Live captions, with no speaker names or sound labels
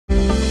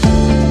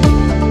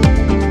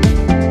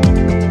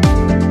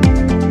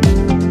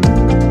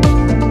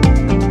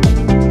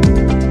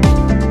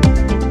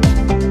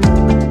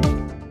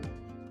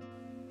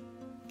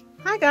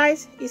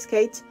guys, it's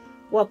Kate.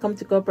 Welcome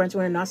to Coparenting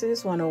with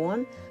Narcissist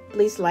 101.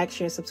 Please like,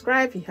 share,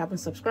 subscribe if you haven't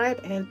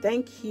subscribed, and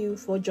thank you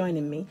for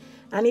joining me.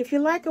 And if you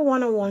like a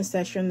one-on-one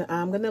session,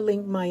 I'm going to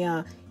link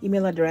my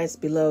email address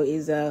below.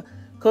 Is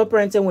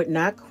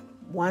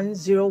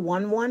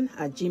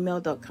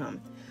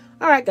coparentingwithnac1011@gmail.com.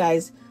 All right,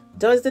 guys.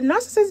 Does the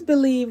narcissist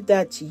believe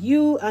that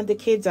you and the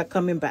kids are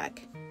coming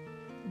back?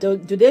 Do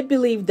they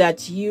believe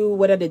that you,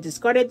 whether they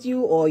discarded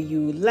you or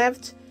you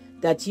left,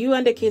 that you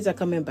and the kids are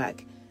coming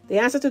back? The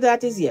answer to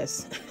that is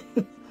yes.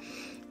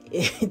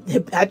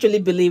 They actually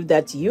believe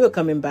that you are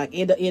coming back.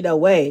 Either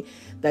way,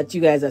 that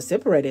you guys are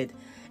separated.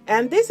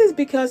 And this is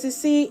because, you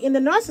see, in the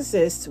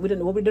narcissist, with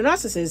the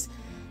narcissist,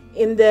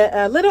 in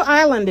the little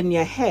island in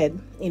your head,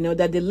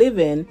 that they live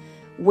in,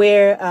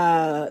 where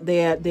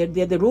they're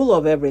the ruler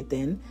of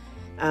everything,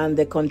 and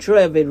they control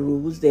every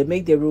rules. They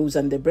make the rules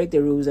and they break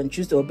the rules and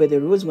choose to obey the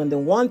rules when they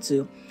want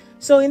to.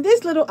 So in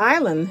this little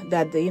island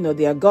that they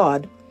are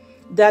God,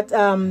 that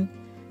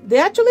they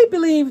actually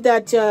believe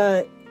that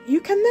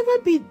you can never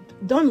be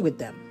done with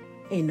them,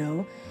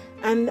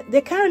 and they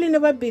can really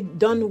never be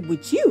done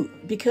with you,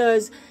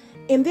 because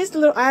in this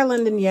little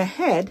island in your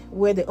head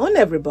where they own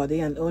everybody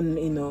and own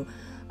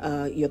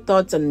your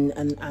thoughts and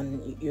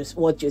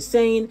what you're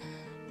saying,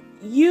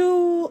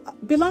 you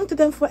belong to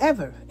them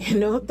forever.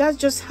 That's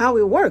just how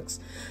it works.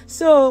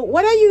 So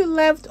whether you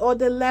left or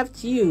they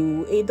left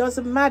you, it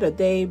doesn't matter.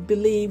 They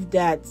believe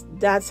that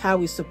that's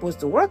how it's supposed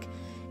to work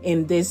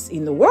in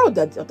the world,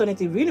 that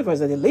alternative universe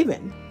that they live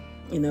in,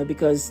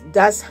 because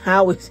that's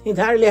how it's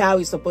entirely how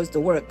it's supposed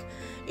to work,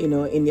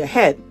 in your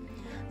head.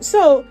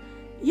 So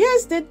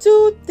yes, they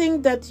do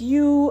think that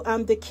you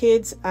and the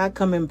kids are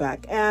coming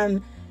back,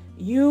 and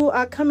you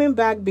are coming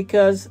back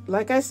because,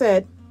 like I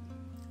said,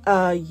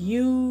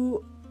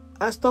 you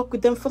are stuck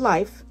with them for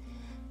life.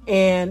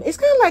 And it's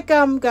kind of like,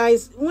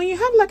 guys, when you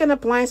have like an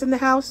appliance in the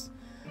house,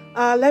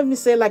 let me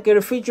say like a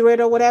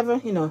refrigerator or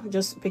whatever,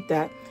 just pick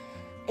that.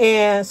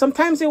 And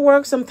sometimes it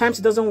works, sometimes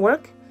it doesn't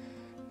work.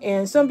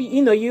 And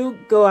you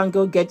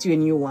go get you a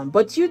new one,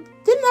 but you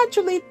didn't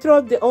actually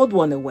throw the old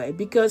one away,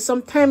 because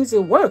sometimes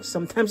it works,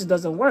 sometimes it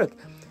doesn't work.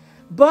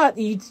 But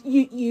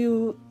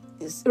you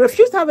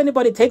refuse to have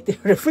anybody take the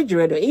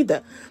refrigerator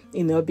either,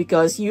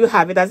 because you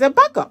have it as a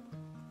backup.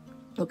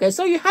 Okay,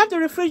 so you have the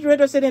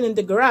refrigerator sitting in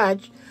the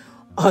garage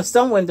or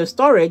somewhere in the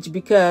storage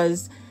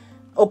because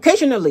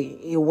occasionally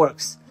it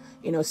works.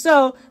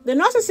 So the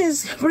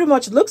narcissist pretty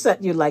much looks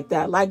at you like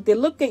that. Like they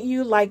look at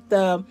you like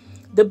the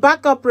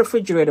backup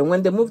refrigerator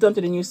when they moved on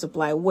to the new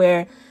supply,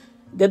 where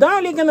they're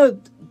not really going to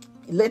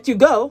let you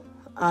go,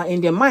 in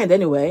their mind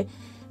anyway.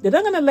 They're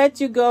not going to let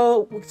you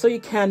go so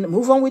you can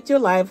move on with your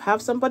life, have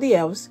somebody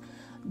else.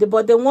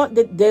 But they want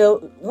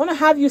to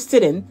have you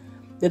sitting.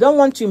 They don't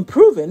want you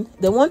improving.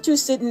 They want you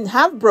sitting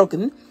half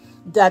broken,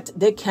 that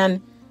they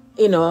can,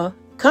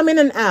 come in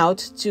and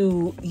out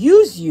to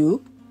use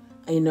you,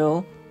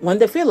 when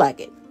they feel like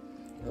it.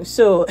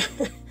 So,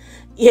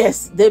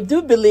 yes, they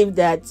do believe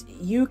that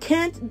you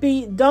can't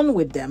be done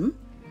with them,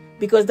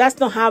 because that's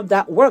not how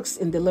that works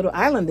in the little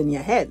island in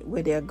your head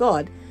where they're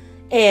God.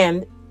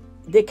 And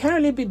they can't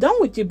really be done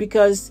with you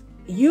because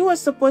you are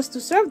supposed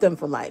to serve them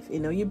for life.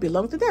 You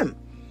belong to them.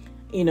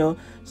 So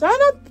I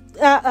don't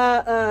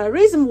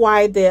reason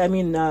why they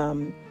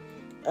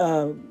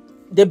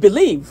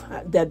believe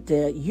that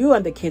you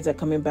and the kids are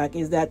coming back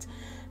is that,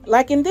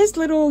 like in this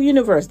little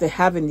universe they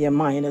have in their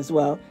mind as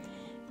well.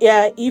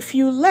 Yeah, if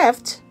you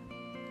left,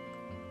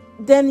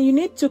 then you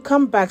need to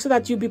come back so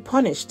that you'll be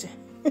punished.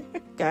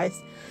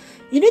 Guys,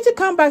 you need to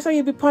come back so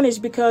you'll be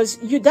punished, because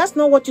that's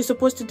not what you're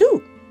supposed to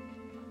do.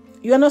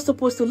 You are not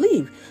supposed to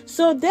leave.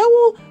 So they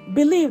will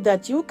believe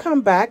that you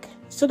come back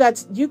so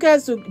that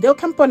they'll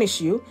can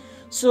punish you.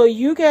 So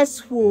you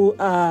guys will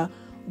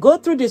go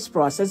through this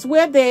process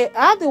where they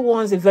are the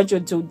ones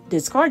eventually to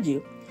discard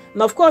you.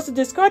 Now, of course, to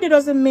discard it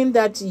doesn't mean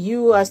that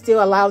you are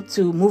still allowed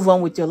to move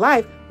on with your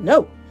life.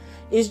 No,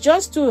 it's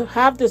just to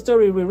have the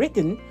story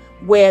rewritten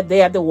where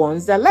they are the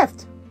ones that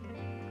left.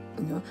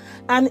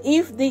 And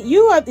if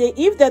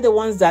they're the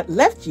ones that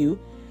left you,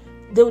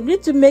 they will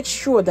need to make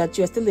sure that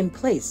you're still in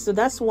place. So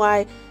that's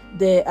why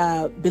they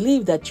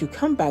believe that you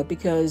come back,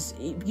 because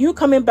you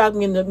coming back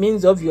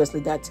means obviously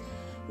that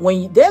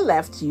when they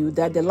left you,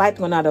 that the light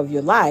went out of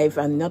your life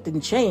and nothing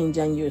changed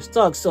and you're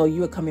stuck. So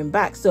you're coming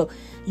back. So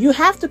you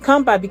have to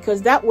come back,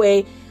 because that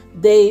way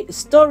the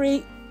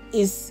story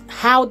is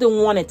how they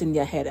want it in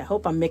their head. I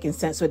hope I'm making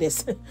sense with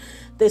this.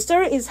 The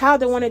story is how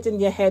they want it in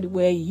their head,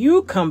 where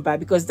you come back,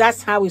 because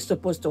that's how it's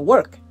supposed to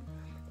work.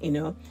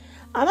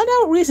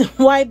 Another reason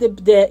why the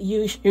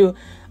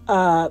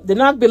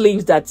narc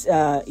believes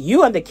that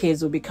you and the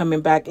kids will be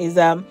coming back is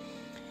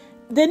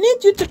they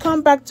need you to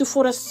come back to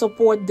further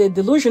support the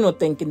delusional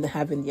thinking they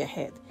have in their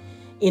head.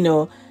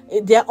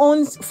 Their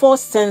own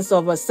false sense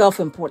of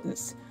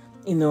self-importance.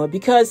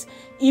 Because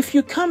if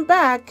you come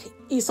back,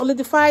 it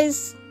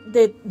solidifies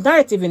the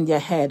narrative in their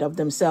head of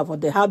themselves,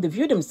 or how they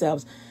view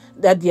themselves,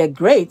 that they are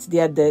great,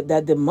 they're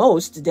the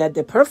most, they're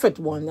the perfect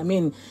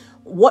one.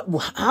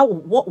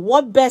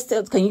 what best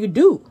else can you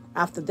do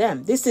after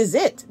them? This is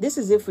it. This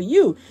is it for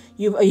you.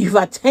 You've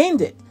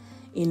attained it.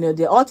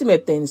 The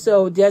ultimate thing.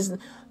 So there's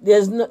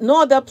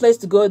no other place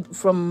to go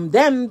from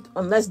them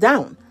unless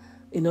down.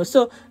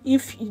 So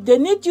if they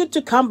need you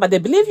to come back, they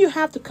believe you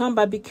have to come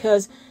back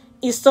because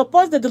it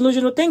supports the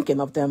delusional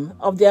thinking of them,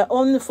 of their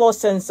own false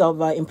sense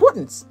of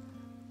importance.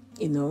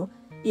 You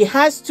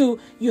have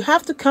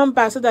to come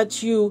back so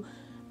that you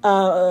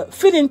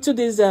fit into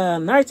this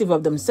narrative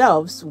of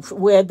themselves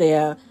where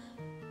they're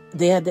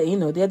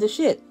the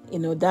shit.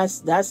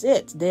 That's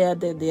it.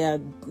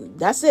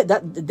 That's it.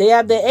 They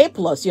are the A+.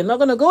 You're not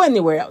gonna go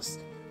anywhere else.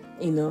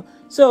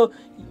 So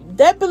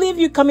they believe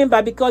you coming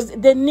back because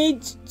they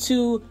need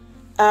to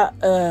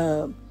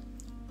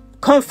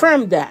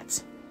confirm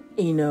that.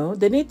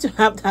 They need to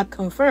have that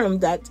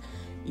confirmed that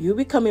you'll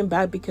be coming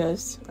back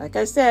because, like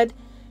I said,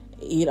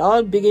 it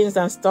all begins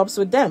and stops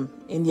with them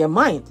in their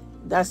mind.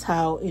 That's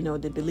how,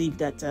 they believe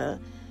that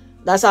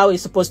that's how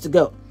it's supposed to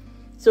go.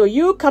 So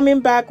you coming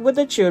back with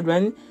the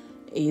children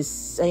is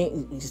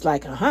saying, it's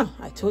like, I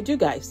told you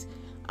guys,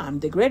 I'm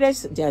the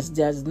greatest.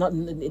 There's not,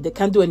 they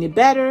can't do any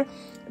better.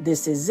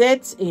 This is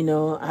it. I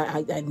know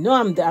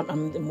I'm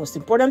the most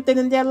important thing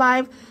in their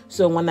life.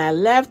 So when I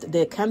left,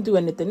 they can't do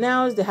anything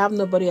else. They have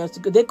nobody else to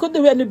go. They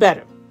couldn't do any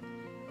better.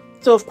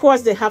 So of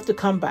course they have to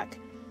come back.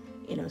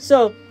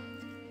 So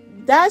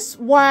that's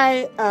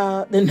why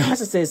the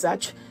narcissist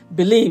actually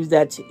believes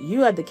that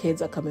you and the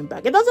kids are coming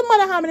back. It doesn't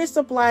matter how many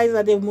supplies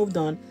that they've moved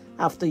on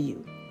after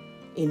you,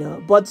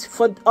 But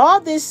for all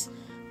these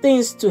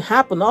things to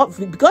happen,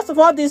 because of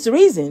all these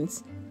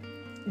reasons,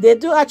 they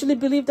do actually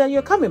believe that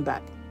you're coming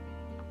back.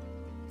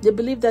 They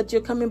believe that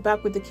you're coming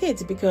back with the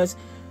kids because,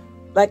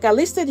 like I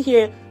listed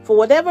here, for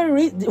whatever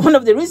one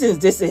of the reasons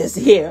this is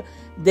here,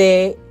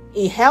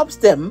 it helps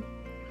them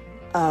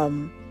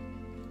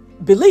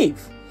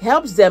believe,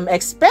 helps them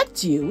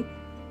expect you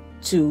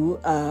to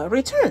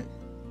return.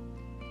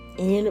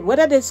 And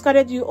whether they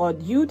discarded you or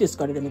you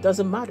discarded them, it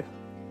doesn't matter,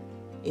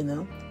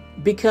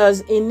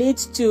 because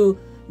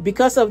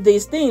because of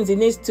these things, it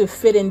needs to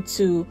fit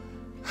into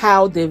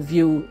how they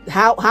view,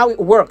 how it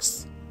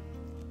works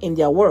in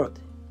their world.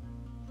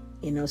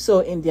 So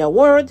in their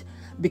world,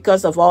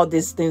 because of all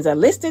these things are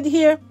listed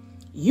here,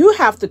 you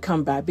have to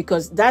come back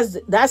because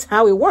that's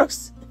how it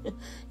works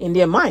in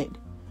their mind.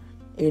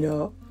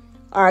 All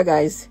right,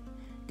 guys,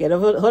 get a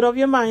hold of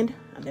your mind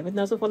and everything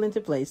else will fall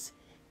into place.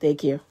 Take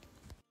care.